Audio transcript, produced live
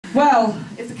Well,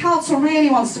 if the council really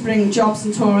wants to bring jobs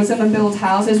and tourism and build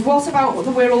houses, what about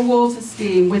the Wirral Water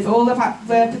Scheme with all of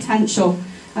their potential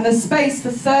and the space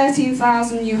for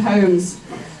 13,000 new homes?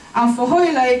 And for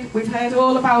Hoylake, we've heard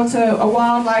all about a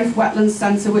wildlife wetlands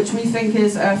centre, which we think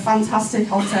is a fantastic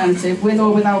alternative, with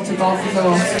or without a golf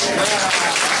resort.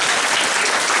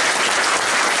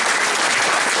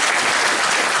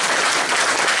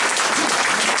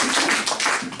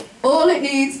 All it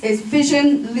needs is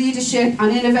vision, leadership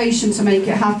and innovation to make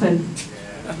it happen.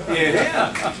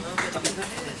 Yeah.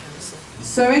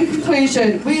 So in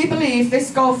conclusion, we believe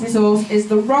this golf resort is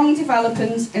the wrong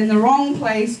development in the wrong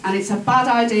place, and it's a bad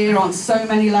idea on so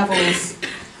many levels.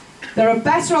 There are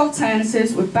better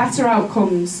alternatives with better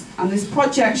outcomes, and this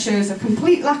project shows a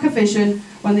complete lack of vision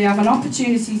when they have an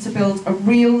opportunity to build a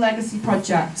real legacy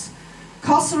project.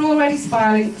 Costs are already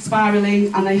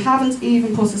spiralling and they haven't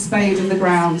even put a spade in the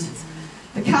ground.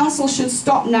 The council should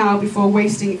stop now before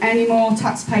wasting any more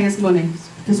taxpayers' money,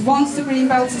 because once the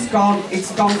greenbelt is gone,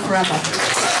 it's gone forever.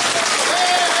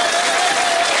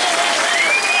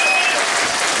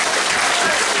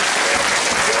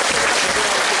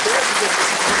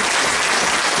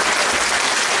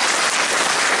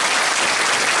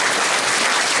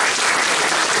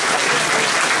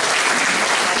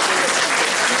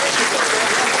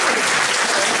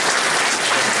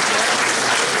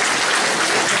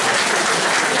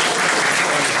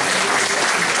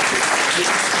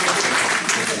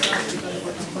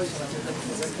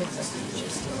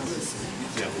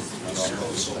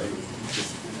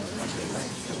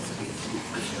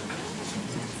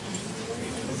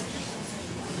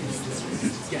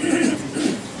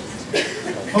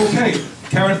 Okay,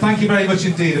 Karen, thank you very much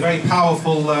indeed. A very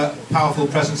powerful, powerful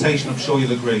presentation, I'm sure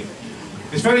you'll agree.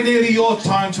 It's very nearly your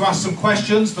time to ask some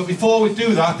questions, but before we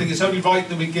do that, I think it's only right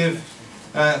that we give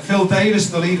Phil Davies,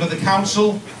 the leader of the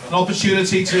council, an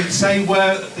opportunity to say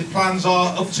where the plans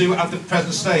are up to at the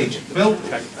present stage. Phil?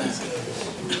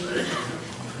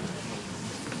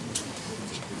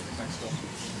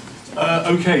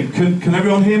 Okay, can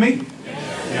everyone hear me?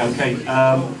 Yeah, okay.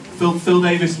 Phil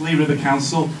Davies, leader of the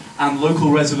council and local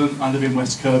resident. I live in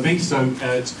West Kirby, so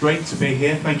it's great to be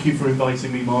here. Thank you for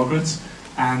inviting me, Margaret,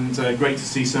 and great to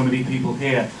see so many people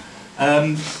here.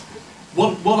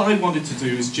 What I wanted to do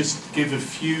is just give a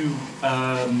few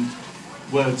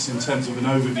words in terms of an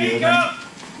overview.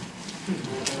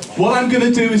 What I'm going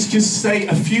to do is just say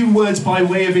a few words by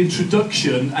way of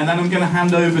introduction, and then I'm going to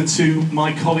hand over to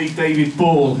my colleague David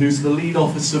Ball, who's the lead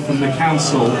officer from the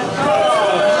council.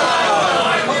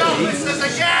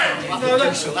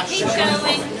 Keep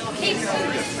going. Keep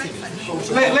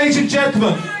going. Ladies and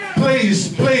gentlemen,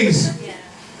 please,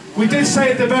 we did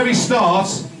say at the very start,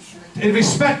 in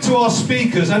respect to our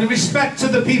speakers and in respect to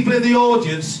the people in the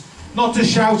audience, not to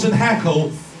shout and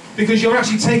heckle, because you're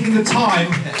actually taking the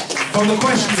time from the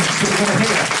questions that we're going to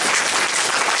hear.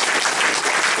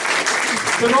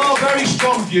 There are very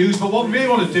strong views, but what we really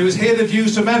want to do is hear the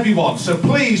views from everyone. So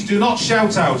please do not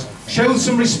shout out. Show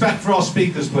some respect for our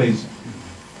speakers, please.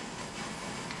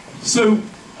 So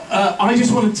I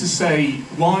just wanted to say,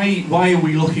 why are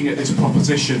we looking at this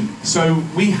proposition? So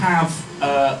we have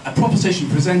a proposition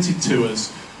presented to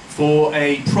us for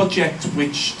a project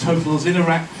which totals in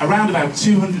around about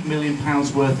 £200 million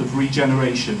worth of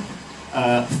regeneration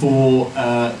for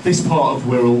this part of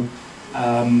Wirral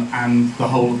and the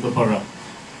whole of the borough.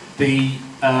 The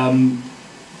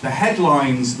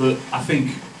headlines that I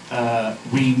think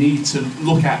we need to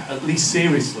look at least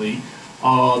seriously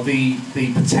are the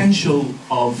potential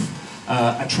of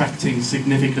attracting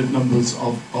significant numbers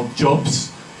of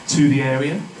jobs to the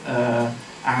area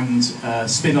and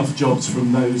spin-off jobs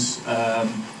from those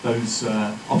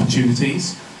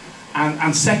opportunities,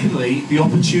 and secondly the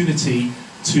opportunity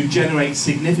to generate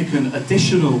significant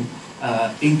additional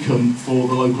income for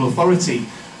the local authority.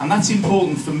 And that's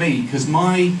important for me because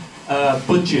my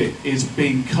budget is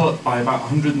being cut by about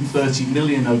 130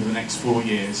 million over the next 4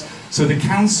 years. So the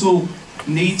council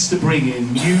needs to bring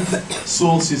in new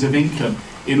sources of income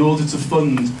in order to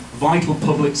fund vital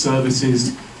public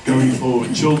services going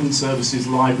forward, children's services,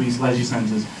 libraries, leisure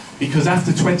centres. Because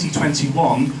after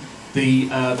 2021, the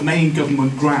main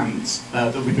government grants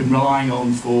that we've been relying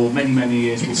on for many, many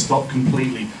years will stop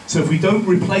completely. So if we don't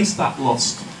replace that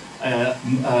lost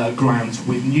grant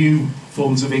with new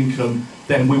forms of income,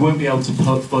 then we won't be able to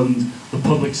fund the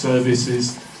public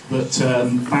services that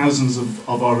thousands of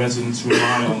our residents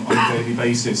rely on a daily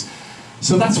basis.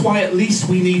 So that's why at least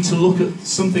we need to look at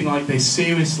something like this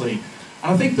seriously.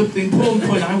 And I think that the important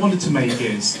point I wanted to make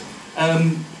is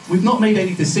we've not made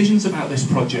any decisions about this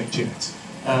project yet.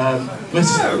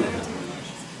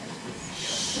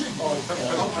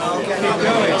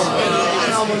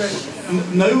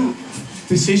 no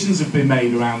decisions have been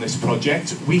made around this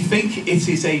project. We think it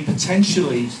is a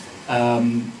potentially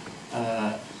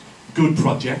good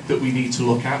project that we need to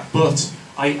look at, but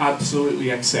I absolutely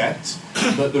accept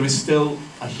that there is still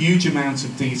a huge amount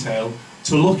of detail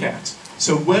to look at.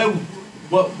 So where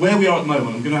we are at the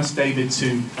moment, I'm going to ask David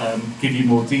to give you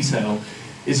more detail,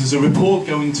 is there's a report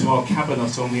going to our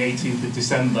Cabinet on the 18th of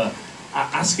December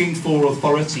asking for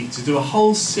authority to do a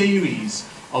whole series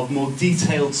of more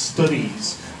detailed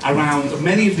studies around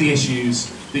many of the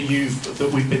issues that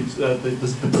we've been,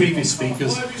 the previous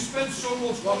speakers. Why have you spent so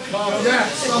much time?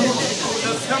 Yes,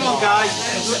 come on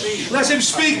guys, let him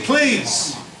speak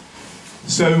please.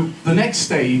 So the next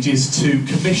stage is to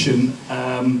commission,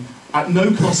 at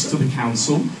no cost to the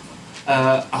council,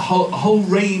 a whole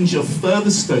range of further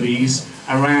studies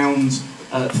around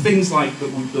things like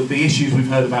the issues we've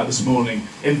heard about this morning: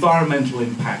 environmental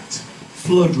impact,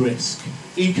 flood risk,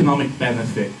 economic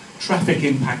benefit, traffic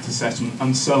impact assessment,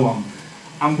 and so on.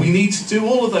 And we need to do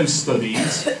all of those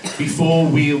studies before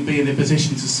we'll be in a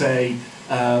position to say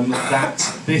that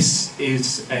this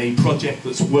is a project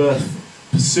that's worth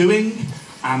pursuing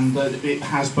and that it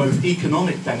has both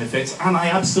economic benefits, and I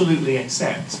absolutely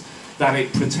accept that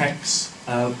it protects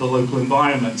the local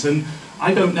environment. And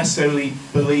I don't necessarily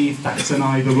believe that's an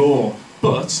either-or,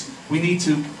 but we need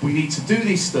to do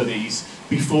these studies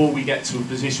before we get to a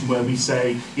position where we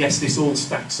say, yes, this all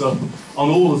stacks up on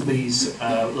all of these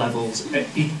levels: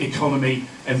 economy,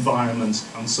 environment,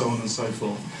 and so on and so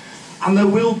forth. And there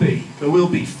will be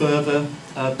further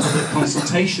public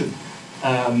consultation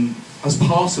as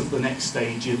part of the next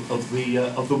stage of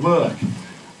the work.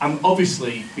 And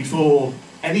obviously, before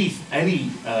any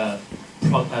final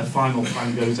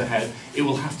plan goes ahead, it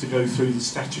will have to go through the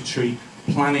statutory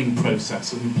planning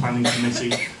process, and the planning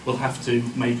committee will have to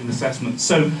make an assessment.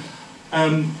 So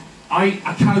I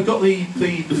kind of got the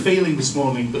feeling this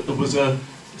morning that there was a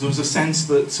sense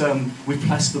that we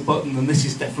pressed the button and this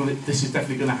is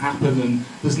definitely going to happen and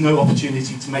there's no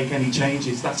opportunity to make any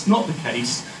changes. That's not the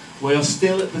case. We are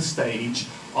still at the stage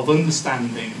of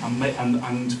understanding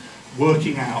and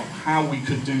working out how we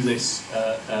could do this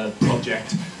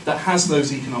project that has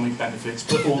those economic benefits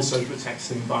but also protects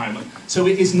the environment. So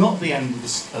it is not the end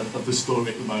of the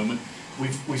story at the moment.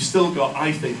 We've still got,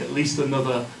 I think, at least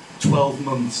another 12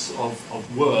 months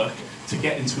of work to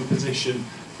get into a position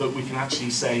that we can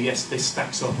actually say, yes, this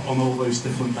stacks up on all those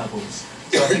different levels.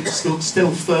 So I think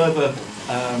still further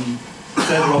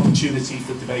opportunity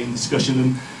for debate and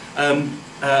discussion. And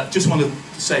just want to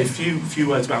say a few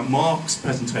words about Mark's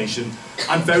presentation.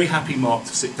 I'm very happy, Mark,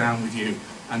 to sit down with you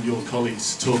and your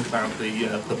colleagues to talk about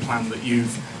the plan that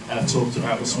you've talked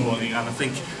about this morning. And I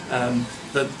think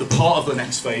that the part of the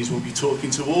next phase will be talking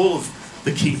to all of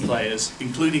the key players,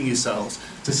 including yourselves,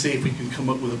 to see if we can come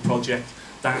up with a project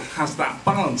that has that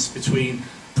balance between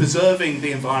preserving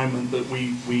the environment that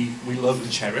we love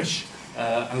and cherish,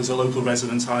 and as a local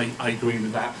resident I agree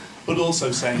with that, but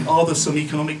also saying, are there some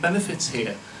economic benefits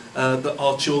here that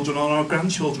our children or our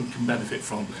grandchildren can benefit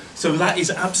from? So that is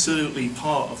absolutely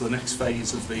part of the next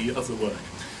phase of the work.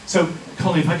 So,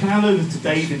 Colin, if I can hand over to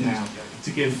David now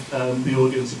to give the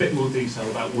audience a bit more detail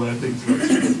about where things are.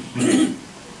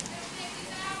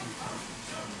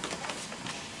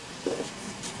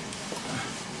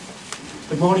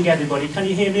 Good morning, everybody. Can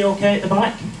you hear me okay at the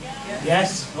back?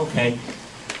 Yes? Okay.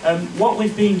 What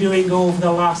we've been doing over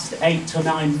the last 8 to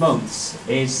 9 months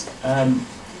is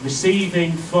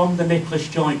receiving from the Nicholas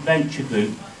Joint Venture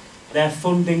Group their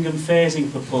funding and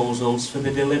phasing proposals for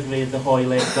the delivery of the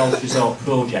Hoylake Golf Resort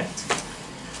project.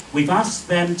 We've asked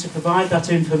them to provide that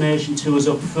information to us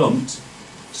up front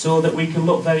so that we can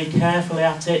look very carefully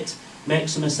at it, make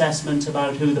some assessment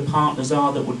about who the partners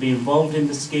are that would be involved in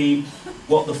the scheme,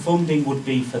 what the funding would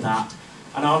be for that,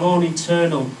 and our own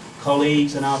internal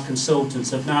colleagues and our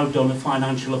consultants have now done a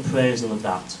financial appraisal of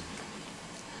that.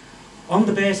 On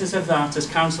the basis of that, as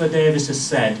Councillor Davies has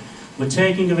said, we're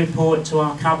taking a report to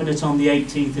our Cabinet on the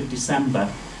 18th of December,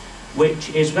 which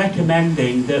is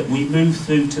recommending that we move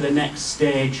through to the next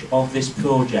stage of this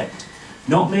project.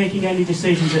 Not making any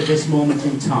decisions at this moment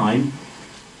in time,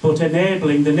 but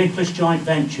enabling the Nicholas Joint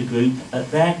Venture Group at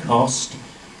their cost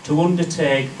to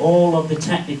undertake all of the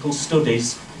technical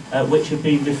studies which have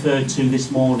been referred to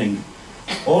this morning.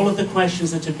 All of the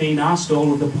questions that have been asked,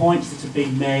 all of the points that have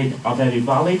been made are very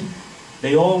valid.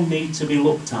 They all need to be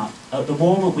looked at. At the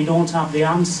moment we don't have the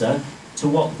answer to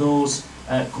what those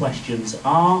questions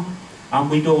are, and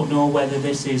we don't know whether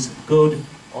this is good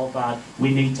or bad.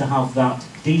 We need to have that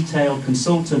detailed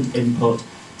consultant input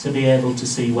to be able to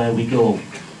see where we go.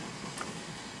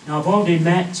 Now, I've already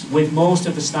met with most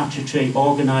of the statutory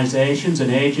organisations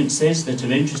and agencies that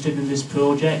are interested in this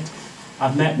project.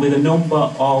 I've met with a number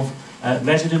of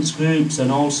residents groups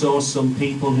and also some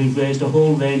people who've raised a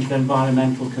whole range of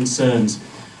environmental concerns.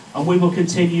 And we will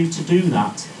continue to do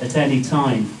that at any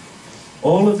time.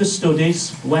 All of the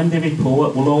studies, when they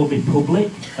report, will all be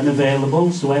public and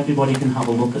available so everybody can have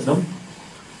a look at them.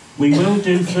 We will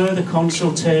do further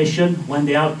consultation when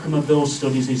the outcome of those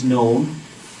studies is known,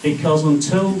 because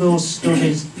until those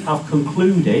studies have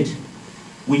concluded,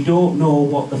 we don't know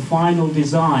what the final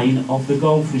design of the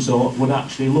golf resort would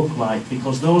actually look like,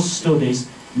 because those studies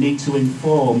need to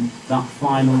inform that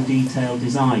final detailed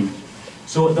design.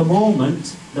 So at the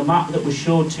moment, the map that was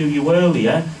showed to you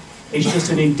earlier is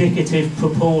just an indicative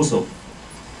proposal.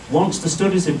 Once the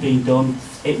studies have been done,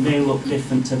 it may look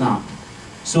different to that.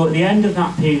 So at the end of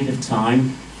that period of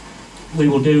time, we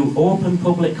will do open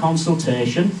public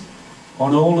consultation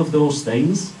on all of those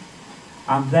things,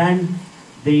 and then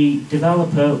the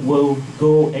developer will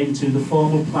go into the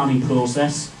formal planning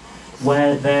process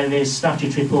where there is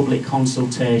statutory public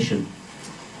consultation.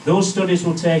 Those studies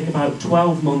will take about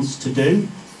 12 months to do.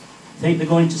 I think they're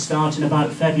going to start in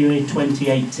about February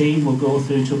 2018, will go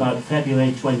through to about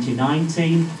February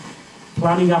 2019.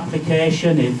 Planning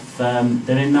application, if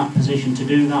they're in that position to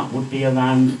do that, would be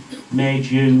around May,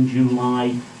 June,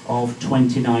 July of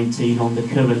 2019 on the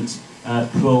current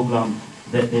programme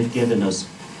that they've given us.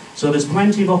 So there's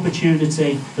plenty of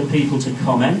opportunity for people to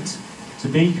comment, to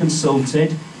be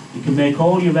consulted. You can make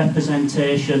all your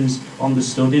representations on the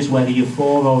studies, whether you're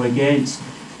for or against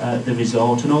the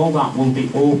resort, and all that will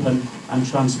be open and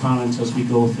transparent as we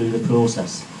go through the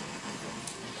process.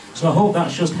 So I hope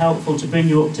that's just helpful to bring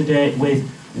you up to date with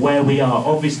where we are.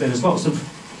 Obviously there's lots of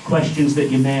questions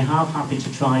that you may have, happy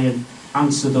to try and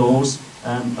answer those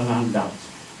around that.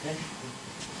 Okay.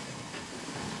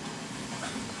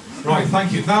 Right,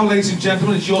 thank you. Now, ladies and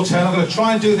gentlemen, it's your turn. I'm going to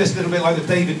try and do this a little bit like the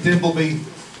David Dimbleby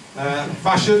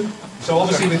fashion. So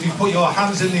obviously, if you put your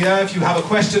hands in the air, if you have a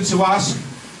question to ask.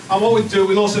 And what we do,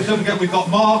 we'll also, don't forget, we've got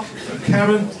Mark and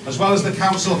Karen, as well as the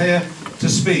council here to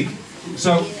speak.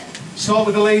 So, start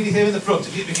with the lady here in the front.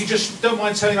 If you just don't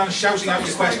mind turning around and shouting out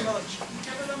your question.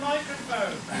 Give her the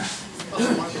microphone.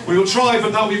 We will try,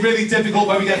 but that'll be really difficult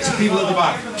when we get to people at the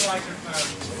back.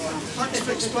 Thanks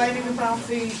for explaining about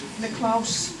the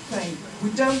Nicklaus thing.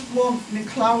 We don't want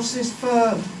Nicklaus's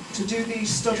firm to do these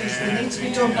studies. They need to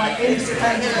be done by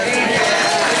independent.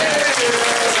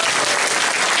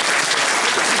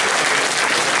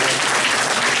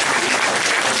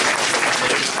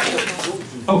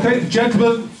 Okay, the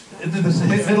gentleman in the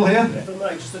middle here.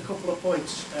 Just a couple of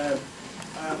points.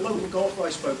 Local golf I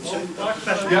spoke to.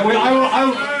 Yeah,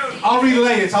 I'll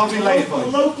relay it. I'll relay it. A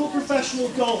local professional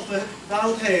golfer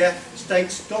down here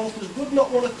states golfers would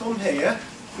not want to come here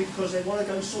because they want to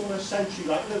go somewhere century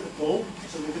like Liverpool,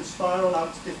 so they could spiral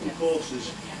out to different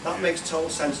courses. That makes total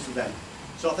sense to them.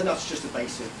 So I think that's just a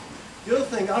basic. The other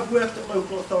thing, I've worked at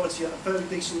local authority at a fairly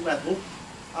decent level,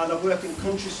 and I've worked in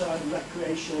countryside and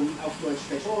recreation and outdoor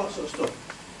education, all that sort of stuff.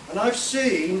 And I've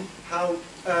seen how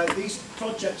these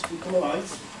projects can come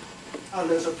alight, and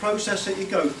there's a process that you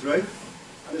go through,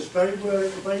 and there's very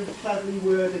cleverly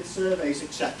worded surveys,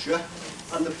 etc.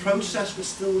 And the process will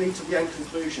still lead to the end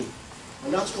conclusion.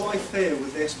 And that's what I fear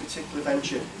with this particular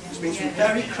venture. There's been some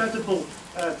very credible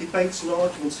debates and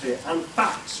arguments here, and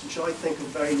facts, which I think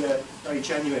are very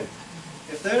genuine.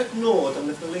 If they're ignored, and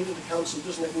if the leader of the council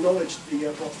doesn't acknowledge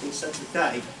what's been said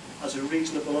today as a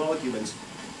reasonable argument,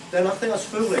 then I think that's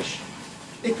foolish.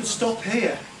 It could stop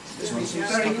here. There's been some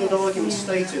very good arguments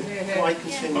stated. Why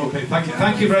continue? Okay, thank you.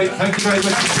 Thank you very much.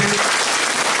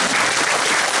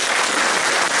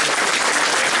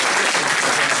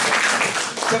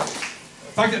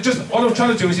 Thank you. Just what I'm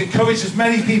trying to do is encourage as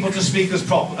many people to speak as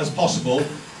possible.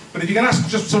 But if you can ask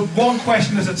just sort of one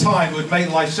question at a time, it would make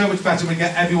life so much better when we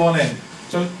get everyone in.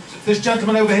 So this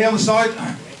gentleman over here on the side.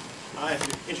 I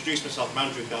introduced myself,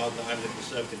 Andrew Gardner. I'm the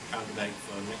Conservative candidate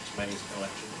for next May's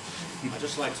election. I'd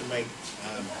just like to make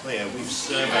clear we've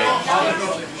surveyed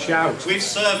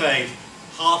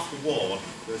half the ward.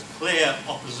 There's clear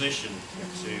opposition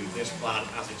to this plan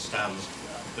as it stands.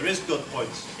 There is good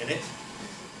points in it.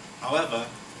 However,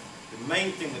 the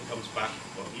main thing that comes back,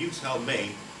 what you tell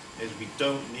me, is we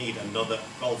don't need another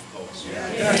golf course. You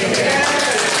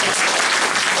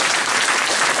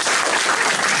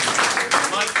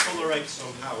might tolerate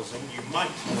some housing, you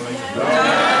might tolerate...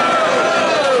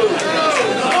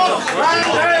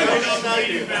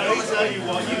 I'll tell you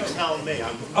what you tell me.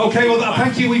 Okay, well,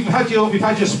 thank you. We've had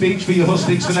your speech for your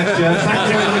hustings for next year. Thank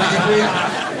you very much indeed.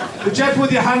 The gentleman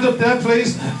with your hand up there,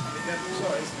 please.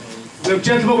 The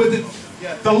gentleman with the...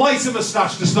 The lighter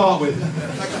moustache to start with.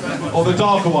 Or the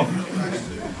darker one.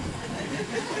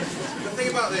 The thing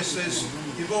about this is,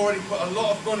 you've already put a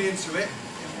lot of money into it.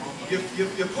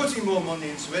 You're putting more money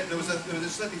into it. There was a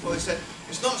slip before they said,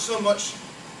 it's not so much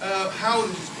how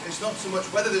this is, it's not so much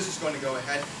whether this is going to go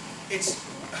ahead, it's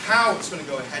how it's going to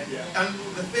go ahead. And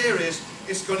the fear is,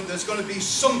 there's going to be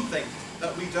something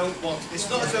that we don't want. It's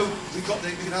not as though we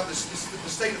can have the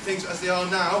state of things as they are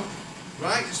now,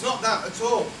 right? It's not that at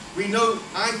all. We know,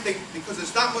 I think, because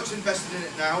there's that much invested in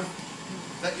it now,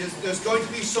 that there's going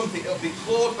to be something. It'll be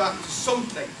clawed back to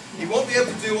something. He won't be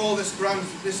able to do all this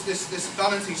this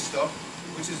vanity stuff,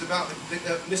 which is about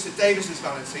Mr. Davies's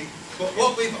vanity. But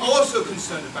what we're also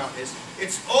concerned about is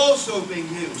it's also being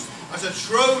used as a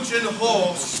Trojan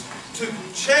horse to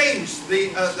change the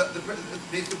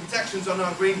protections on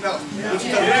our green belt. Which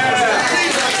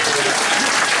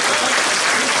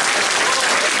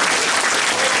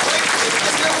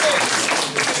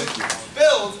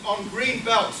build on green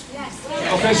belts.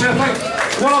 Okay, so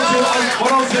what I'll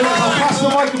do is I'll pass the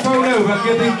microphone over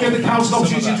and give the council an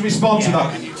opportunity to respond to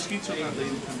that.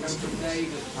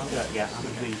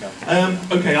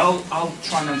 Okay, I'll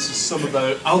try and answer some of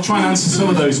those. I'll try and answer some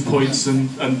of those points, and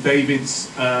David's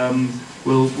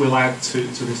will add to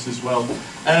this as well.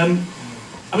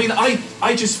 I mean,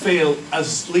 I just feel,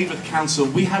 as leader of the council,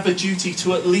 we have a duty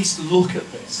to at least look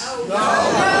at this. We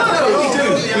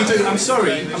do. I'm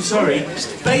sorry.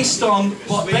 Based on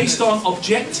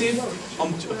objective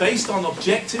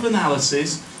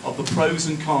analysis of the pros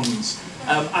and cons.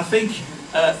 I think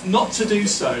not to do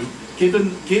so,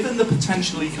 given the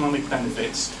potential economic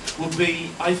benefits, will be,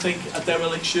 I think, a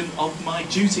dereliction of my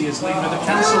duty as leader of the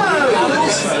council,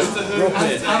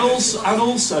 and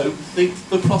also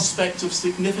the prospect of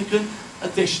significant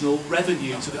additional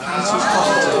revenue to the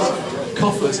council's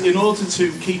coffers in order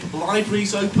to keep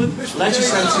libraries open, leisure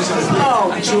centres open,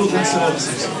 and children's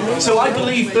services. So I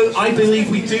believe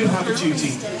we do have a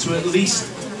duty to at least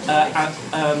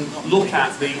look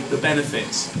at the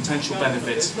benefits, potential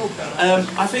benefits.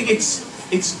 I think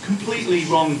it's completely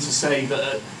wrong to say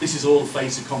that this is all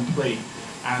fait accompli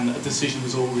and a decision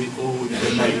has already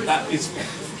been made. That is,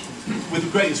 with the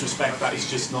greatest respect, that is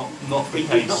just not the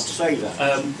case. Not to say that.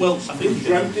 Well, I think he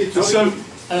did. So,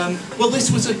 well, this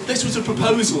was a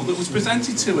proposal that was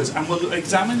presented to us, and we're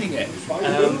examining it.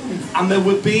 And there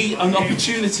would be an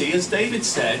opportunity, as David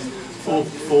said, for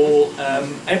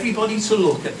everybody to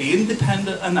look at the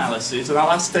independent analysis, and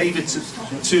I'll ask David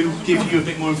to give you a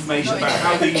bit more information about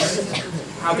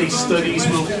how these studies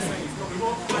will.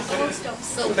 Stop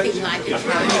sulking like a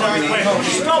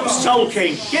Stop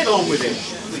sulking. Get on with it.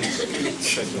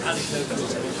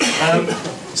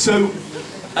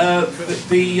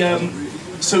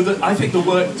 I think the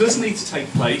work does need to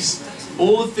take place.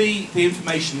 All of the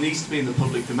information needs to be in the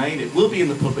public domain. It will be in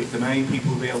the public domain.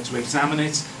 People will be able to examine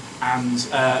it. And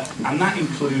that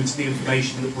includes the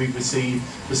information that we've received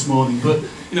this morning. But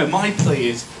my plea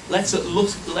is let's at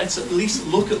least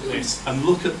look at this and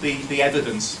look at the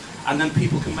evidence, and then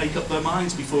people can make up their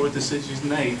minds before a decision is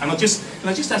made. And can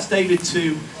I just ask David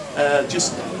to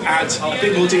just add a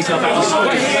bit more detail about the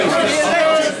story?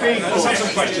 Let's have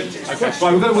some questions. Okay.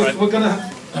 Right, we're going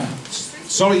to.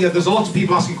 Sorry, there's a lot of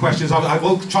people asking questions. I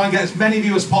will try and get as many of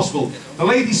you as possible. The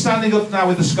lady standing up now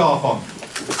with the scarf on.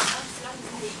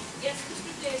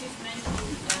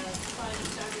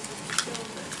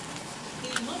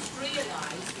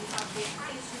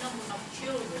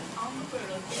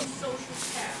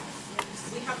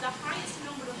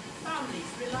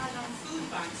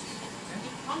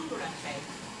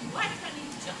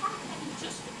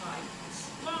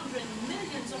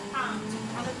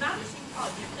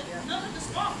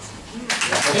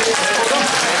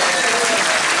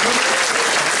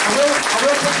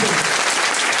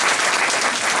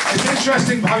 It's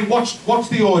interesting, having watched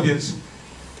the audience,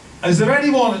 is there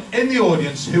anyone in the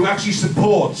audience who actually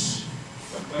supports?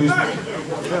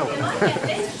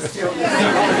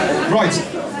 Right.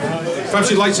 Perhaps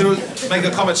you'd like to make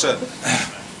a comment, sir.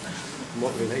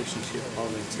 What relationship are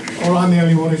they? Or I'm the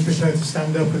only one who's prepared to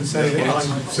stand up and say that I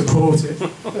support it.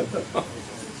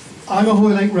 I'm a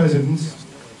Hoylake resident.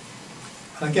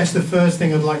 I guess the first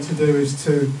thing I'd like to do is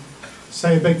to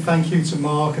say a big thank you to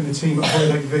Mark and the team at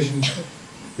Hoylake Vision,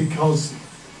 because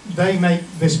they make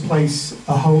this place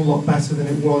a whole lot better than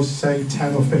it was, say,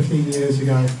 10 or 15 years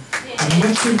ago. And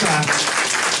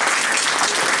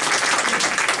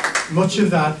much of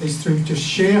that is through just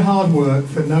sheer hard work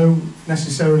for no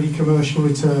necessarily commercial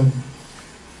return.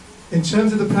 In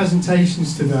terms of the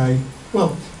presentations today,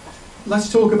 well, let's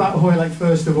talk about Hoylake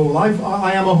first of all. I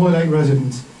am a Hoylake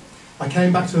resident. I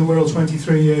came back to the Wirral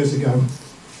 23 years ago.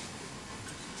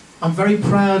 I'm very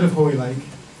proud of Hoylake,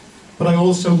 but I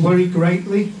also worry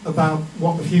greatly about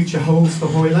what the future holds for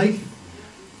Hoylake.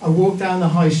 I walk down the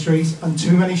high street and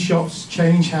too many shops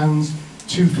change hands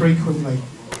too frequently.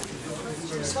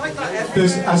 It's like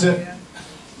that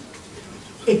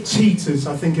it teeters,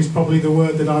 I think is probably the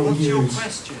word that I would use.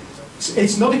 What's your question?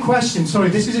 It's not a question, sorry,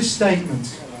 this is a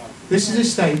statement. This is a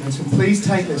statement, and please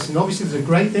take this, and obviously there's a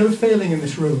great deal of feeling in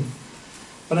this room.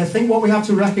 But I think what we have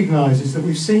to recognise is that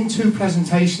we've seen two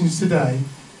presentations today.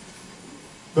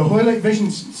 The Hoylake Vision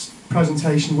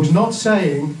presentation was not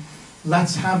saying,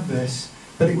 let's have this,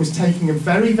 but it was taking a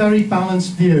very, very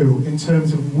balanced view in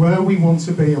terms of where we want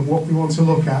to be and what we want to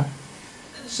look at.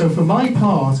 So for my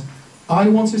part, I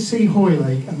want to see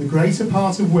Hoylake and the greater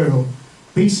part of Wirral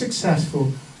be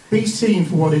successful, be seen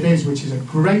for what it is, which is a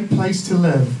great place to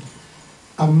live.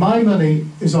 And my money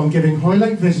is on giving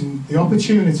Hoylake Vision the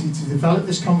opportunity to develop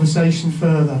this conversation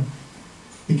further.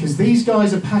 Because these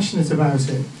guys are passionate about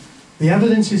it. The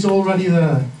evidence is already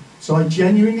there. So I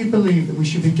genuinely believe that we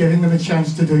should be giving them a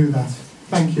chance to do that.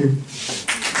 Thank you.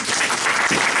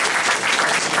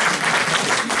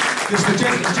 Just the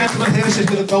gentleman here sits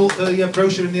with the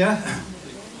brochure in the air.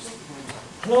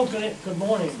 Hello, good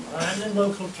morning. I'm the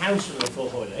local councillor for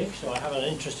Hoylake, so I have an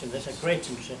interest in this, a great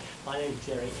interest. My name is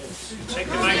Jerry Ellis. Take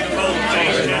the microphone,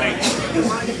 please, Jerry.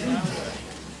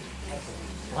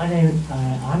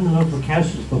 I'm the local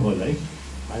councillor for Hoylake.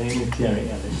 My name is Jerry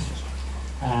Ellis.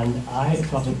 And I've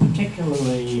got a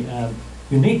particularly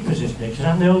unique position because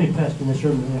I'm the only person in this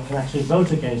room that can actually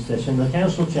vote against this in the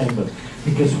council chamber,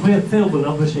 because Phil will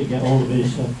obviously get all of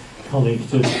his colleagues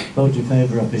to vote in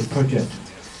favour of this project.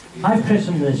 I've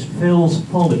christened this Phil's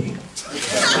Folly.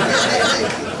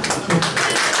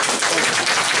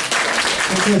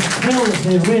 Because Phil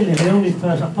is really the only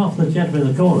person, apart from the gentleman in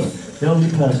the corner, the only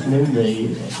person in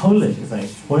the Hoylake thing,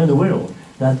 or in the Wirral,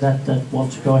 that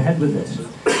wants to go ahead with this.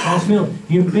 Now, Phil,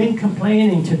 you've been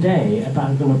complaining today about,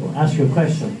 I'm going to ask you a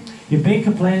question, you've been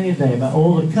complaining today about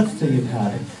all the cuts that you've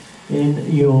had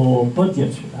in your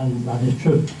budget, and that is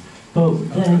true. But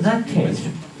then in that case,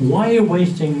 why are you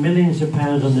wasting millions of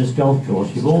pounds on this golf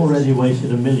course? You've already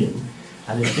wasted $1 million,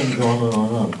 and it's going to go on and on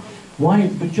and on. Why,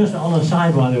 but just on a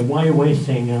sideline, why are you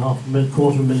wasting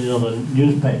 $250,000 on a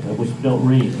newspaper which we don't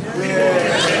read?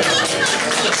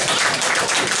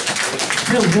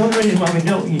 Phil, the only reason why we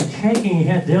don't, you're shaking your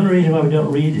head, the only reason why we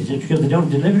don't read it is because they don't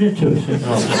deliver it to us.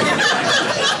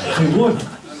 We would.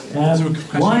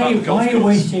 Why are you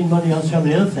wasting money on so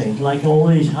many other things, like all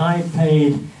these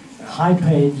high-paid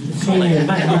senior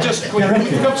directors?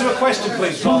 Come to a question,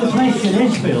 please. So the question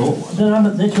is, Phil,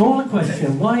 that's all the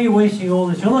question. Why are you wasting all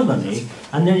this other money,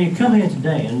 and then you come here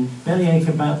today and bellyache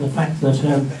about the fact that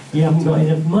you haven't got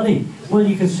enough money? Well,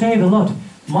 you could save a lot.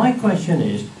 My question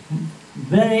is,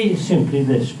 very simply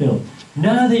this, Phil.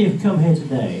 Now that you've come here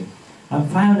today and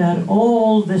found out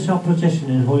all this opposition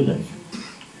in Hoylake,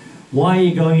 why are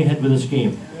you going ahead with the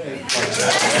scheme?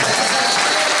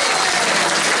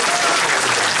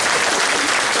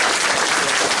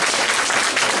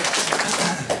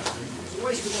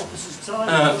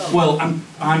 Well,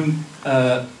 I'm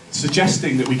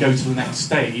suggesting that we go to the next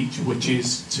stage, which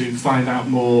is to find out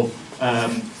more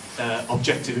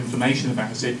objective information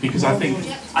about it, because I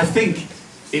think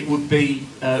it would be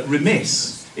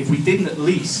remiss if we didn't at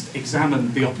least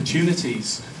examine the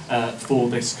opportunities for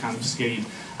this kind of scheme,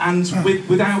 and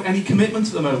without any commitment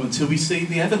at the moment till we see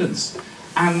the evidence.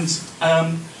 And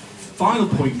final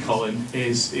point, Colin,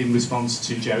 is in response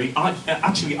to Jerry. I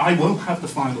won't have the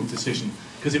final decision,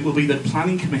 because it will be the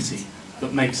planning committee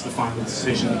that makes the final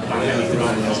decision about anything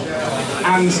like this.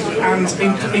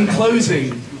 And in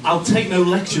closing, I'll take no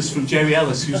lectures from Jerry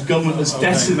Ellis, whose government has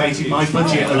decimated my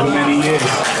budget over many years.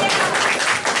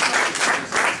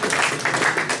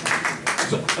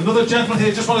 So, another gentleman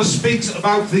here just want to speak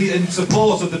about in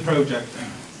support of the project.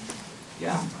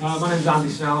 Yeah, my name's Andy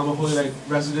Snell, I'm a Hoylake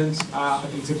resident. I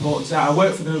think it's important to say I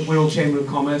work for the Wirral Chamber of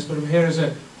Commerce, but I'm here as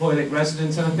a Hoylake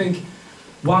resident, and I think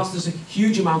whilst there's a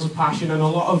huge amount of passion and a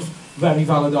lot of very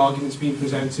valid arguments being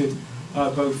presented,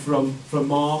 both from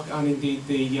Mark and indeed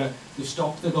the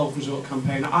Stop the Golf Resort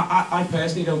campaign, I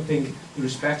personally don't think the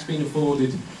respect's been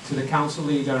afforded to the council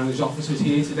leader and his officers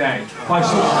here today by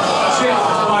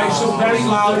some very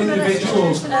loud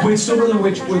individuals, with some of them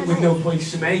with no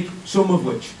points to make, some of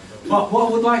which. But what I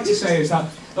would like to say is that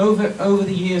over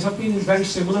the years I've been in very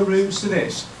similar rooms to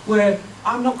this, where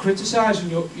I'm not criticising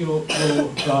your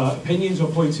opinions or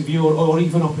points of view or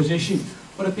even opposition,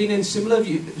 but I've been in similar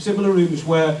rooms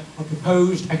where a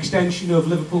proposed extension of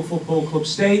Liverpool Football Club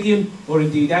Stadium, or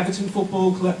indeed Everton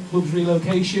Football Club's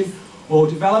relocation, or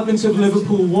development of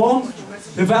Liverpool 1,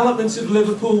 Developments of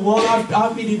Liverpool 1,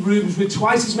 I've been in rooms with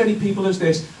twice as many people as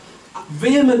this,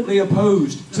 vehemently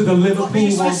opposed to the Liverpool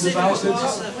 1 development.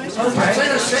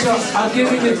 Okay, so I'm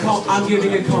giving you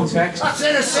context. That's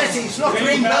in a city, it's not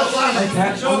green belt land.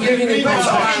 Okay, I'm giving you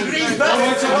context.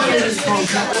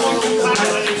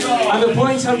 And the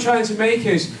point I'm trying to make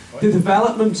is the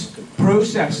development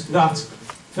process that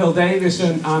Phil Davies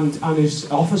and his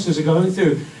officers are going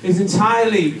through is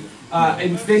entirely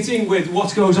in fitting with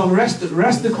what goes on the rest of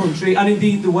the country and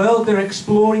indeed the world. They're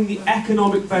exploring the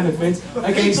economic benefit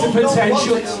against the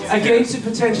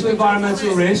potential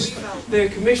environmental risk. They're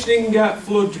commissioning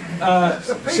flood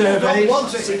surveys.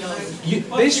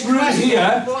 This room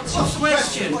here,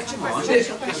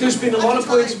 there's been a lot of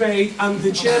points made, and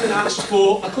the chairman asked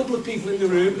for a couple of people in the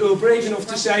room who are brave enough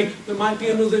to say there might be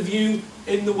another view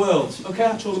in the world. Okay,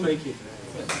 that's all I'm making.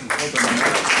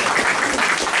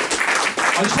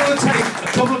 I just want to take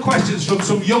a couple of questions from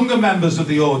some younger members of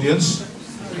the audience.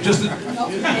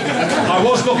 I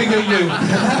was looking at you.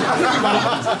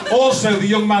 But also the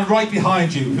young man right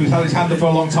behind you, who's had his hand up for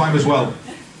a long time as well.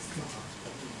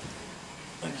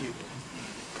 Thank you.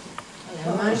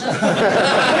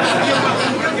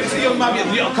 It's the young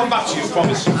man. I'll come back to you, I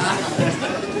promise.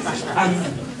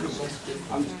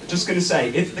 I'm just going to say,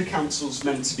 if the council's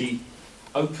meant to be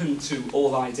open to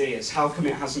all ideas, how come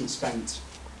it hasn't spent,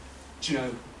 you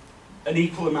know, an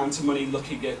equal amount of money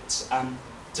looking at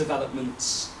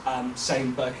developments, say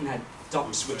in Birkenhead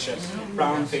Docks, which are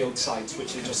brownfield sites,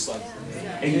 which are just like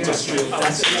industrial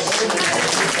deserts.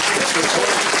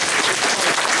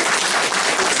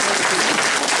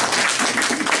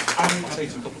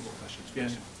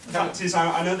 The fact is,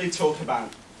 I know they talk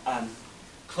about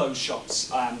closed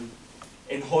shops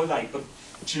in Hoylake, but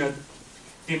you know,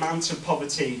 the amount of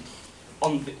poverty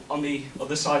on the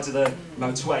other side of the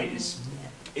motorway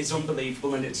is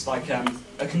unbelievable, and it's like a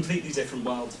completely different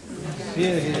world.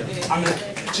 And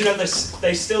do you know,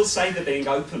 they still say they're being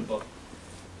open, but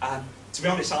to be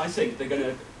honest, I think they're going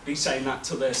to be saying that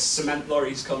till the cement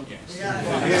lorries come.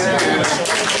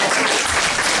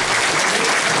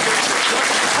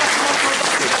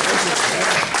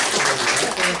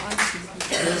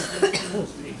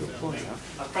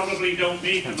 I probably don't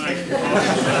need the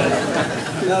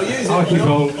microphone. No, use it.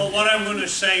 But what I'm going to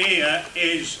say here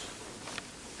is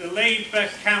the Labour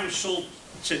Council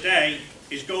today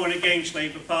is going against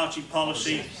Labour Party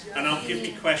policy, and I'll give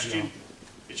you a question.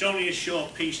 It's only a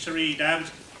short piece to read out.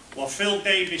 What Phil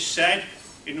Davies said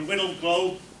in the Wirral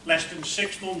Globe less than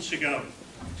 6 months ago.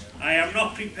 I am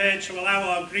not prepared to allow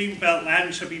our greenbelt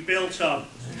land to be built on.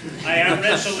 I am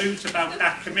resolute about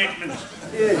that commitment.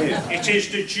 It is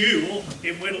the jewel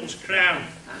in Wirral's crown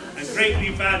and greatly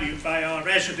valued by our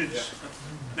residents.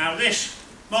 Now this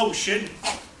motion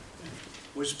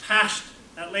was passed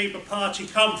at Labour Party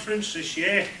conference this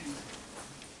year.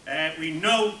 We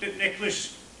know that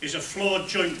Nicholas is a flawed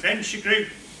joint venture group,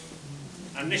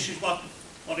 and this is what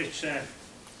it said.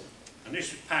 And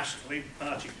this was passed at Labour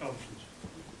Party conference.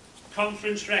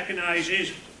 Conference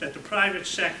recognises that the private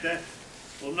sector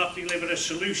will not deliver a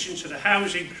solution to the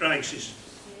housing crisis.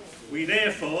 We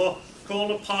therefore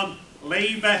call upon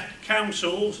Labour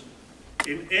councils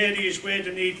in areas where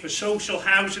the need for social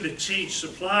housing exceeds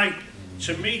supply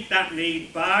to meet that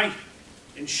need by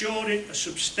ensuring a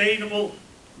sustainable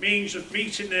means of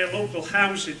meeting their local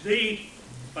housing need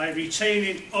by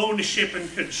retaining ownership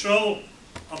and control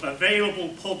of available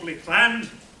public land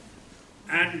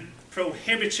and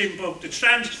prohibiting both the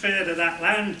transfer of that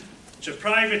land to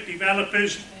private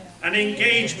developers and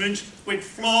engagement with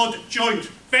flawed joint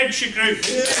venture groups.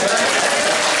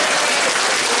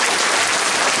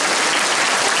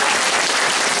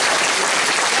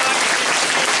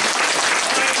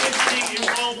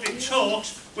 Involved in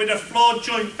talks with a flawed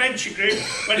joint venture group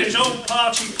when his own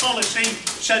party policy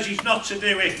says he's not to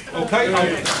do it. Okay.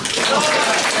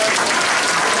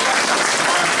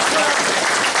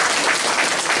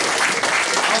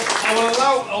 I will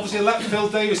allow, obviously, let Phil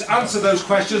Davies answer those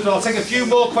questions, but I'll take a few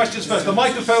more questions first. The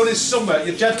microphone is somewhere.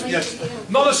 You gentlemen, yes.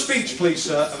 Not a speech, please,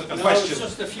 sir. A question.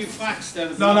 Just a few facts there.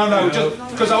 No. Just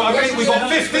because we've got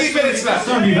 15 minutes left.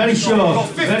 Sorry, very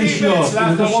short. We've got 15 minutes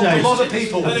left. I want a lot of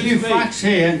people. A few facts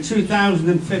here. In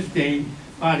 2015,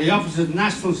 by the Office of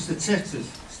National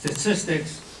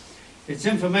Statistics, it's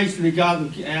information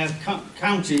regarding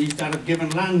counties that have given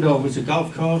land over to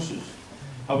golf courses.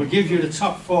 I will give you the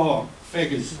top 4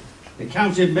 figures. The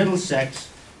county of Middlesex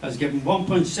has given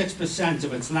 1.6%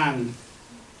 of its land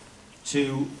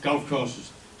to golf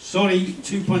courses. Surrey,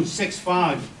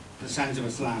 2.65% of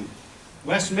its land.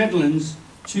 West Midlands,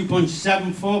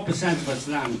 2.74% of its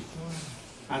land.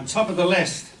 And top of the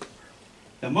list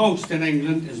The most in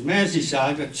England is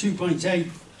Merseyside at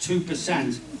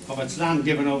 2.82% of its land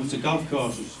given over to golf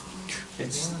courses.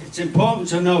 It's important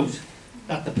to note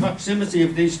that the proximity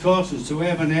of these courses to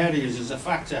urban areas is a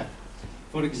factor.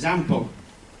 For example,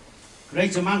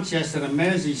 Greater Manchester and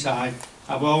Merseyside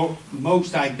have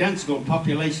almost identical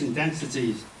population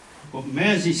densities, but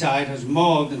Merseyside has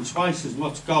more than twice as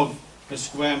much golf per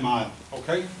square mile.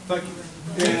 Okay, thank you.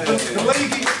 The lady in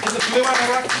the blue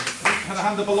anorak had a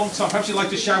hand up a long time. Perhaps you'd like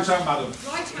to shout out, madam.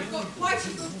 Right, I've got quite a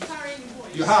good carrying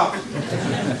voice. You have. I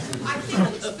think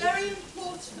it's very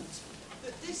important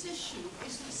that this issue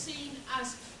isn't seen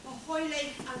as a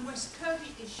Hoylake and West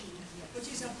Kirby issue, but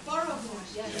is a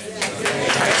borough-wide issue.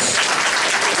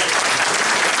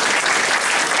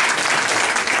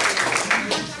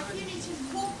 And I feel it's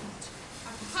important,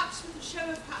 and perhaps with a show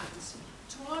of hands,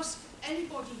 to ask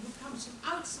anybody who comes from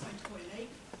outside Hoylake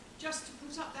just to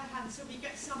put up their hands so we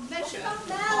get some measure. What about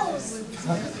bells?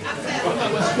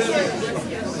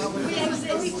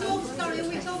 Are we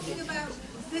talking about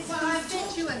this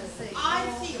constituency? I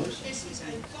feel this is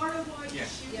a borough-wide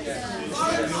issue, and that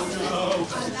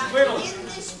in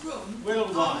this room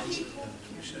are people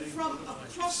from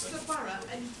across the borough,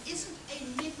 and isn't a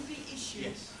NIMBY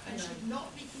issue and should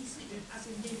not be considered as a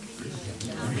NIMBY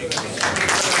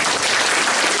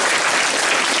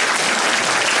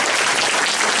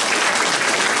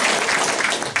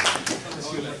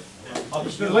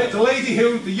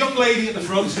The young lady at the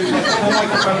front who has the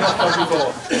microphone up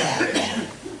before.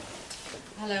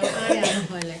 Hello, I am a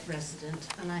Hoylake resident,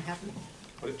 and I haven't.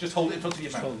 Well, just hold it in front of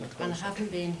your mouth. And I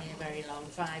haven't been here very long,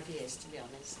 5 years to be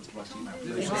honest.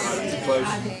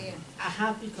 I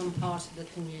have become part of the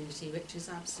community, which is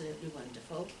absolutely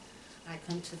wonderful. I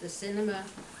come to the cinema.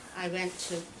 I went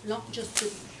to not just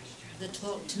the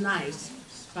talk tonight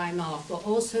by Mark, but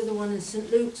also the one in St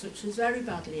Luke's, which was very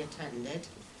badly attended,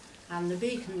 and the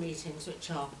Beacon meetings, which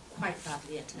are quite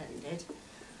badly attended.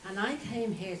 And I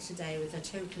came here today with a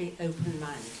totally open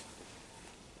mind,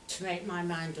 to make my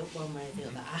mind up one way or the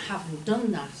other. I haven't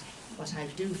done that, but I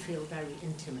do feel very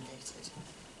intimidated.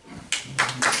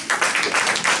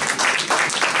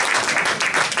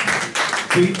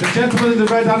 The gentleman in the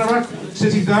red anorak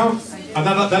sitting down, and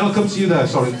then I'll come to you there,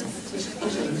 sorry.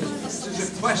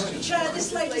 Chair,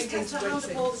 this lady's kept her hand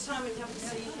up all the time and you haven't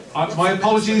seen her. My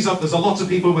apologies, there's a lot of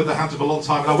people with their hands up a long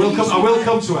time, and I will come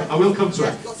to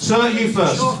it. Sir, you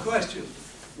first. Short question.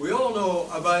 We all know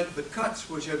about the cuts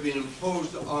which have been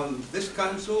imposed on this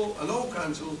council and all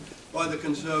councils by the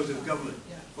Conservative government.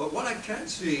 But what I can't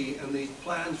see in these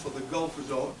plans for the golf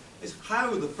resort is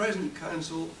how the present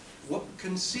council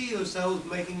can see themselves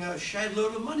making a shed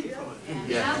load of money from it.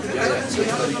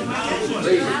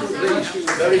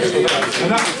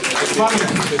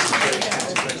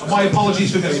 My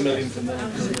apologies for this.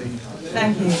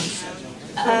 Thank you.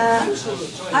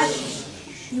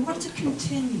 You want to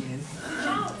continue?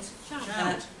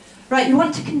 Right, you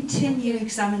want to continue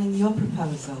examining your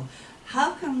proposal.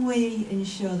 How can we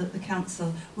ensure that the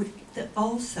council would, that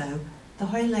also the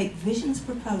Hoylake Vision's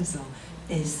proposal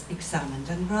is examined,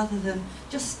 and rather than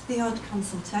just the odd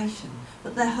consultation,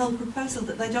 but their whole proposal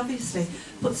that they'd obviously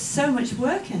put so much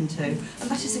work into, and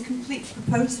that is a complete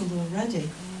proposal already.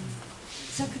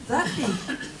 So could that be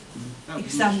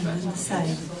examined in the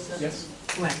same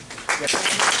way?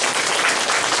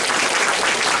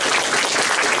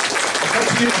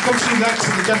 I'll come to you next,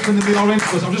 and the gentleman in the orange,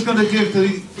 because I'm just going to give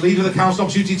the Leader of the Council an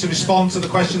opportunity to respond to the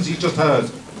questions he's just heard.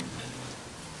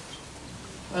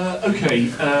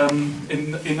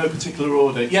 In no particular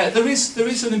order. Yeah, there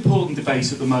is an important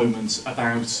debate at the moment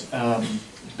about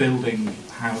building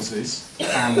houses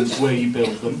and where you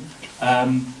build them.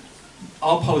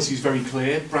 Our policy is very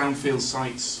clear: brownfield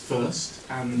sites first,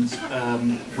 and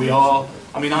we are.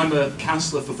 I mean, I'm a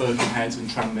councillor for Birkenhead and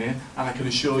Tranmere, and I can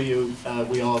assure you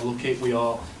we are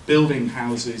building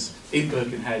houses in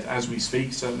Birkenhead as we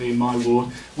speak. Certainly in my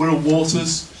ward, Wirral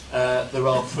Waters. There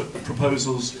are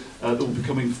proposals that will be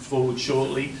coming forward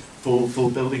shortly for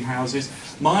building houses.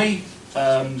 My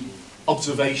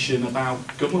observation about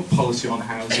government policy on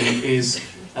housing is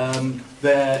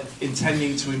they're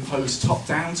intending to impose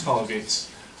top-down targets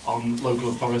on local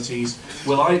authorities,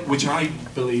 which I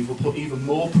believe will put even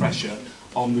more pressure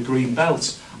on the green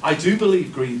belt. I do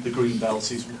believe the green belt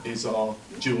is our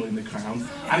jewel in the crown,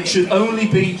 and it should only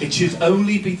be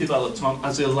developed on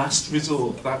as a last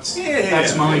resort. That's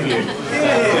my view.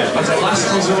 As a last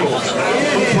resort.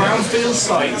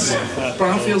 But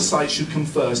brownfield sites should come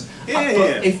first.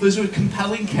 But if there's a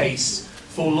compelling case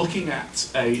for looking at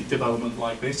a development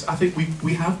like this, I think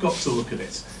we have got to look at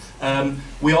it.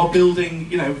 We are building,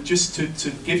 you know, just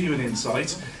to give you an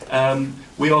insight,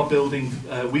 we are building,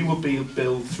 we will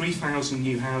build 3,000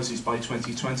 new houses by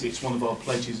 2020. It's one of our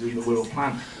pledges in the Wirral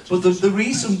plan. But the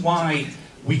reason why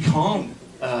we can't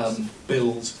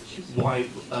build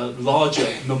larger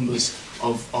numbers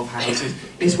of houses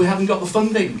is we haven't got the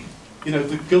funding. You know,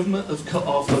 the government have cut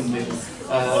our funding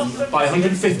by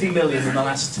 150 million in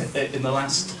the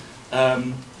last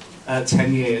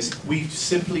 10 years. We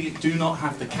simply do not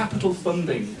have the capital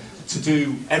funding to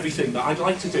do everything that I'd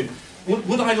like to do.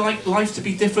 Would I like life to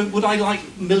be different? Would I like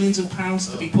millions of pounds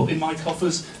to be put in my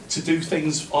coffers to do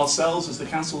things ourselves as the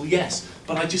council? Yes,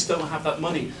 but I just don't have that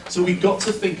money. So we've got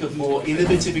to think of more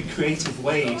innovative and creative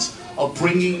ways of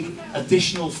bringing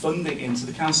additional funding into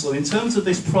the council. In terms of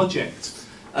this project,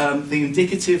 the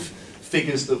indicative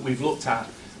figures that we've looked at,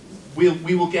 we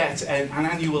will get an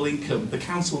annual income, the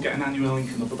council will get an annual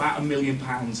income of about £1 million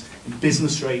in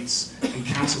business rates and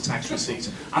council tax receipts.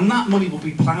 And that money will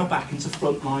be ploughed back into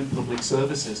frontline public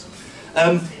services.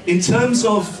 In terms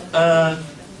of the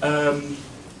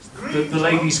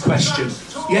lady's question,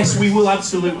 yes, we will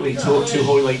absolutely talk to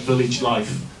Hoylake Village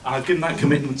Life. I've given that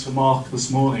commitment to Mark this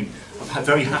morning. I'm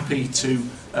very happy to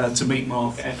meet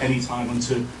Mark at any time and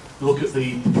to look at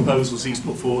the proposals he's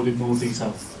put forward in more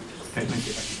detail. Okay, thank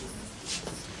you.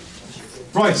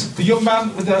 Right, the young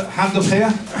man with the hand up here.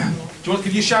 Do you want to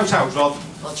give you a shout out, Rob?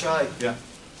 I'll try. Yeah.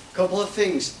 Couple of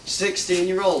things.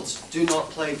 16-year-olds do not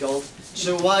play golf.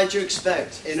 So why do you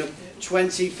expect in a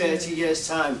 20, 30 years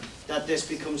time that this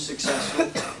becomes successful?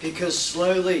 Because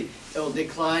slowly it'll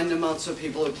decline the amount of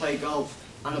people who play golf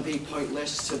and it'll be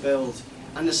pointless to build.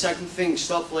 And the second thing,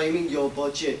 stop blaming your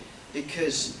budget,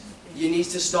 because you need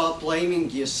to start blaming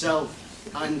yourself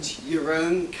and your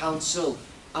own council.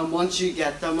 And once you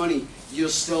get that money, you'll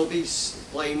still be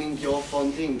blaming your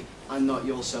funding and not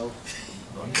yourself.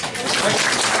 The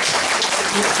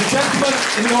gentleman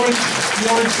in the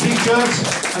orange t-shirt,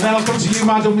 and then I'll come to you,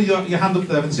 madam, with your hand up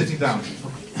there and sitting down.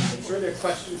 It's really a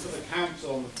question for the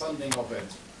council on the funding of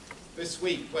it. This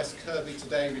week, West Kirby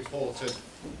Today reported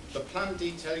the plan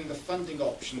detailing the funding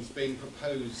options being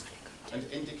proposed and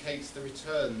indicates the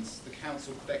returns the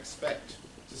council could expect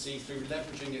to see through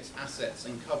leveraging its assets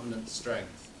and covenant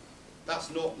strength. That's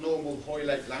not normal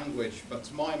Hoylake language, but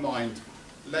to my mind,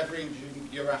 leveraging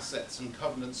your assets and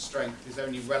covenant strength is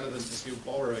only relevant if you're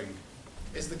borrowing.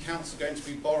 Is the council going to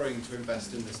be borrowing to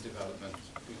invest in this development?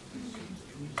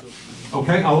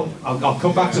 Okay, I'll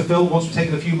come back to Phil once we've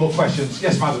taken a few more questions.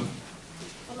 Yes, madam.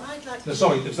 Well, I'd like No,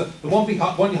 sorry, it's the one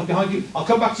behind you. I'll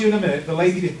come back to you in a minute. The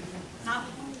lady.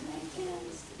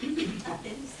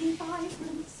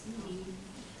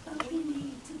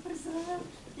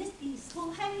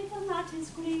 Haven that is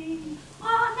green,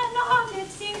 on and on it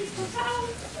seems to go,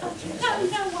 but you don't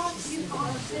know what you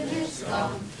got till it's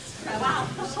gone. Throw out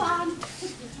the fun,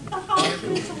 the golf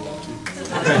resort.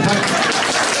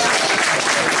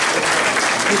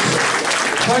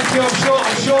 Thank you.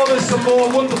 I'm sure there's some more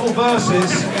wonderful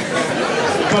verses,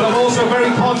 but I'm also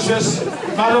very conscious,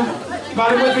 madam,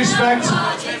 with respect,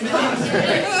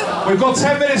 we've got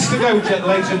 10 minutes to go,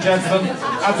 ladies and gentlemen,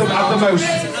 at the most.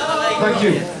 Thank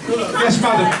you. Yes,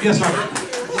 madam. Yes, madam.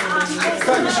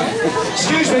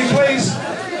 Excuse me, please.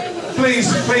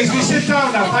 Please, you sit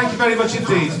down now. Thank you very much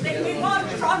indeed.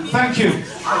 Thank you.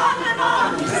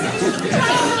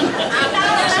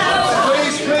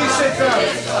 Please sit down.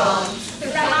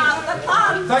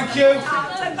 Thank you.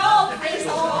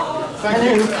 Thank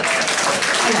you.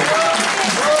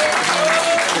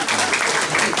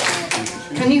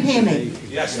 Can you hear me?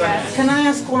 Yes, thank you. Can I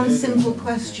ask one simple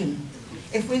question?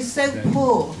 If we're so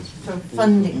poor for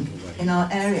funding in our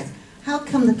area, how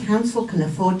come the council can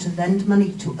afford to lend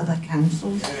money to other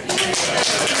councils?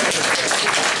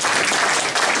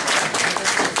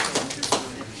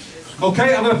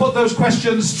 Okay, I'm going to put those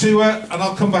questions to, and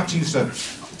I'll come back to you, sir.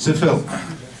 To Phil.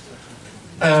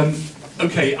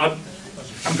 Okay, I'm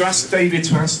going to ask David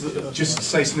to answer just to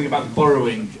say something about the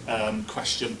borrowing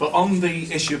question. But on the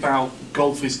issue about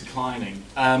golf is declining,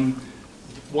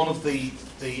 one of the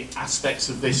aspects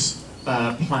of this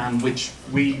plan, which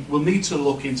we will need to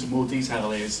look into more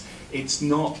detail, is it's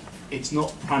not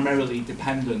primarily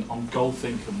dependent on golf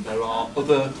income. There are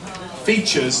other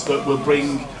features that will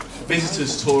bring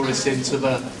visitors, tourists into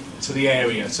the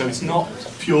area, so it's not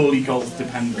purely golf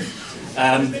dependent.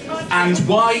 And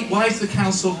why is the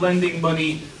council lending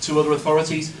money to other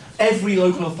authorities? Every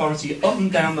local authority up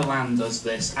and down the land does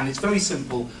this, and it's very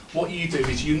simple. What you do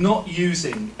is you're not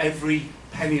using every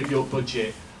penny of your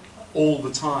budget all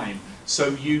the time,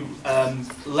 so you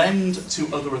lend to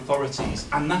other authorities,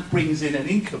 and that brings in an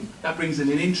income, that brings in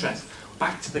an interest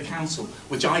back to the council,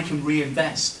 which I can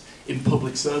reinvest in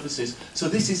public services. So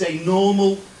this is a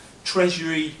normal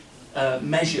Treasury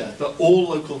measure that all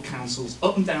local councils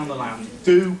up and down the land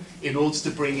do in order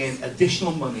to bring in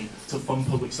additional money to fund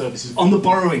public services. On the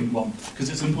borrowing one, because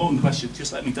it's an important question,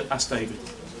 just let me ask David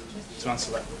to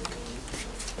answer that.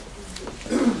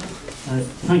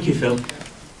 Thank you, Phil.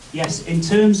 Yes, in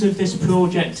terms of this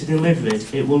project to deliver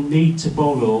it, it will need to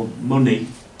borrow money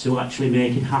to actually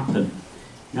make it happen.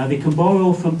 Now, they can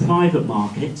borrow from private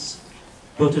markets,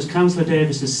 but as Councillor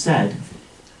Davies has said,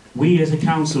 we as a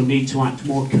council need to act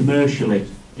more commercially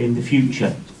in the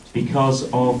future because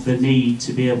of the need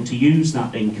to be able to use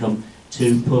that income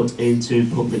to put into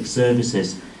public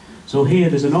services. So here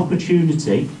there's an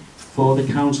opportunity for the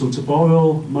council to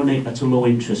borrow money at a low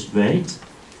interest rate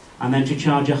and then to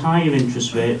charge a higher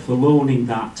interest rate for loaning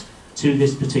that to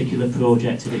this particular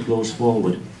project if it goes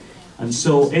forward. And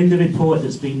so in the report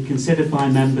that's been considered by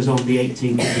members on the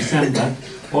 18th of December,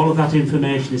 all of that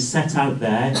information is set out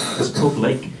there as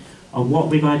public. And what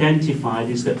we've identified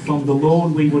is that from the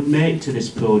loan we would make to this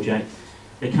project,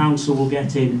 the council will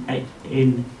get in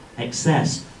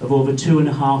excess of over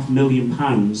 £2.5 million,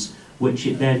 which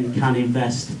it then can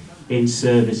invest in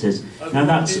services. Now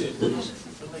that's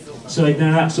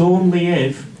only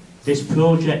if this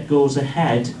project goes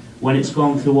ahead when it's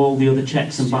gone through all the other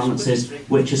checks and balances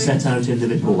which are set out in the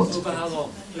report. Over how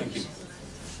long? Thank you.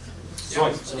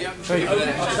 Right.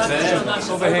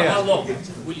 Over here. How long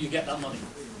will you get that money?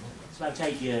 It's about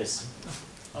 8 years.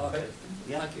 Okay.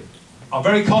 Yeah. Thank you. I'm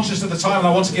very conscious of the time and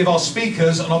I want to give our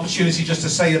speakers an opportunity just to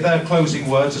say their closing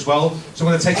words as well. So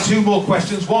I'm going to take 2 more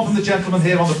questions. One from the gentleman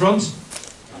here on the front.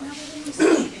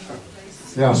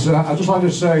 Yes, I'd just like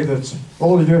to say that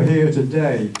all of you here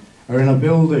today are in a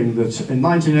building that in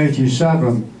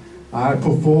 1987 I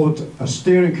put forward a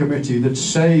steering committee that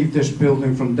saved this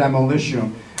building from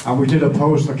demolition, and we did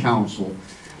oppose the council.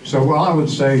 So what I would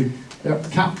say,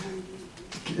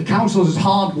 the council is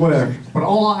hard work, but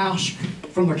all I ask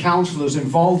from the councillors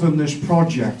involved in this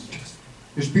project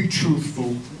is be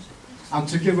truthful and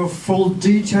to give a full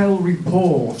detailed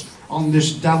report on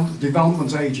this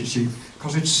development agency,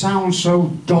 because it sounds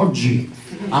so dodgy.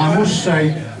 And I must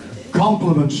say,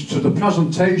 compliments to the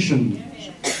presentation,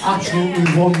 absolutely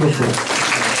wonderful.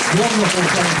 Wonderful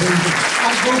presentation.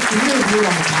 And both to you here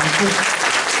on the council.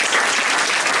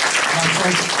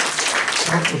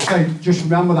 Just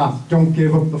remember that, don't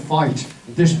give up the fight.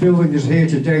 This building is here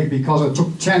today because it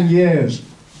took 10 years.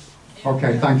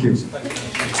 Okay, thank you. We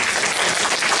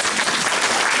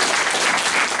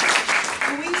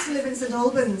used to live in St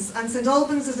Albans, and St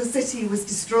Albans as a city was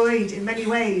destroyed in many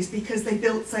ways because they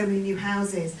built so many new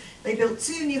houses. They built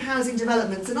 2 new housing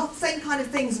developments, and not the same kind of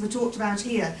things that were talked about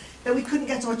here. That we couldn't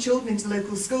get our children into the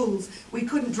local schools, we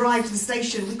couldn't drive to the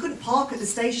station, we couldn't park at the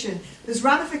station. There's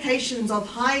ramifications of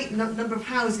high number of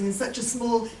housing in such a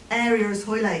small area as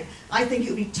Hoylake. I think it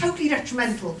would be totally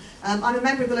detrimental. I'm a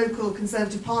member of the local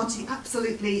Conservative Party,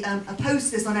 absolutely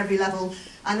opposed to this on every level.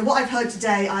 And what I've heard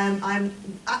today, I'm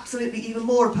absolutely even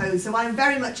more opposed. So I'm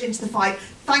very much into the fight.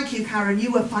 Thank you, Karen.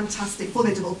 You were fantastic,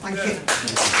 formidable. Thank you.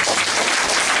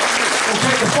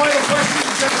 Okay, the final question,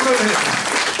 gentlemen.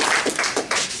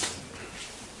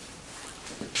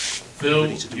 Phil,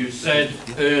 you said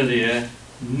earlier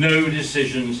no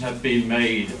decisions have been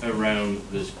made around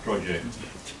this project.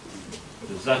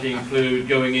 Does that include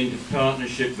going into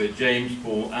partnership with James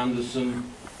Paul Anderson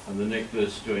and the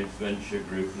Nicholas Joint Venture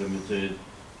Group Limited?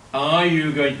 Are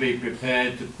you going to be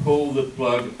prepared to pull the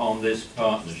plug on this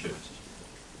partnership?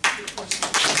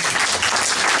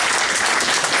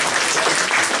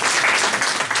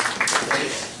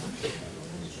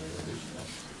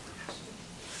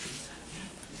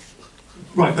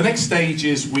 Right, the next stage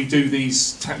is we do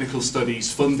these technical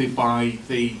studies funded by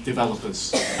the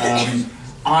developers.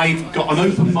 I have got an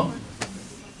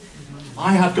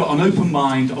open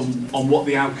mind on what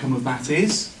the outcome of that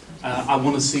is. I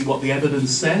want to see what the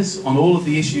evidence says on all of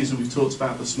the issues that we've talked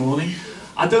about this morning.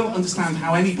 I don't understand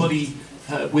how anybody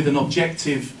with an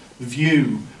objective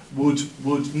view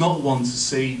would not want to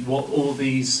see what all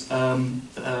these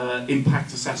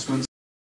impact assessments